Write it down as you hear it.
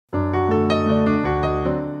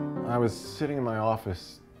was sitting in my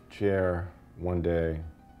office chair one day,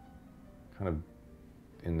 kind of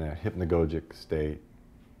in that hypnagogic state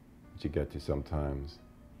that you get to sometimes,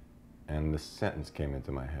 and this sentence came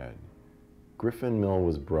into my head. Griffin Mill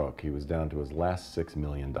was broke. He was down to his last $6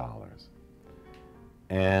 million.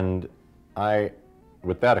 And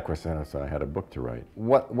with that, of course, I had a book to write.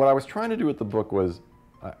 What I was trying to do with the book was,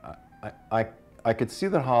 I could see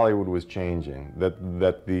that Hollywood was changing,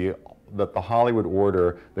 that the Hollywood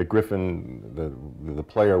order that Griffin, the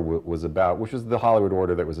player, was about, which was the Hollywood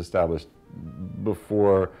order that was established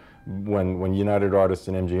before, when United Artists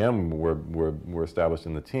and MGM were established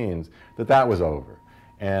in the teens, that was over.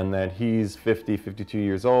 And that he's 50, 52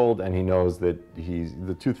 years old, and he knows that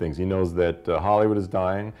the two things. He knows that Hollywood is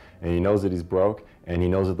dying, and he knows that he's broke, and he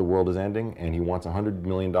knows that the world is ending, and he wants $100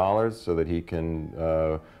 million so that he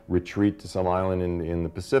can retreat to some island in the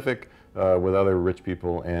Pacific with other rich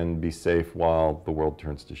people and be safe while the world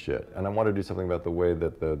turns to shit. And I want to do something about the way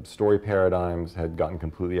that the story paradigms had gotten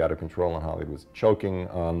completely out of control, and Hollywood was choking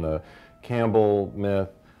on the Campbell myth.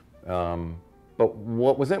 But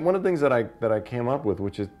what was it? One of the things that I came up with,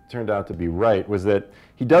 which turned out to be right, was that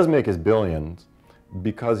he does make his billions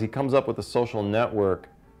because he comes up with a social network.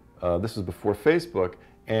 This was before Facebook,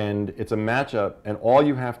 and it's a matchup, and all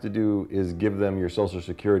you have to do is give them your social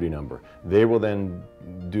security number. They will then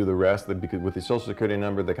do the rest, because with the social security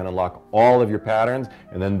number, they can unlock all of your patterns,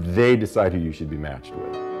 and then they decide who you should be matched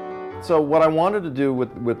with. So what I wanted to do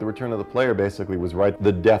with The Return of the Player basically was write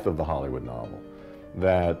the death of the Hollywood novel.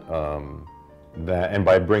 And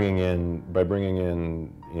by bringing in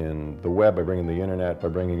the web, by bringing the internet, by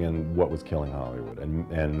bringing in what was killing Hollywood,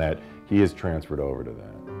 and that he is transferred over to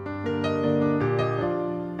that.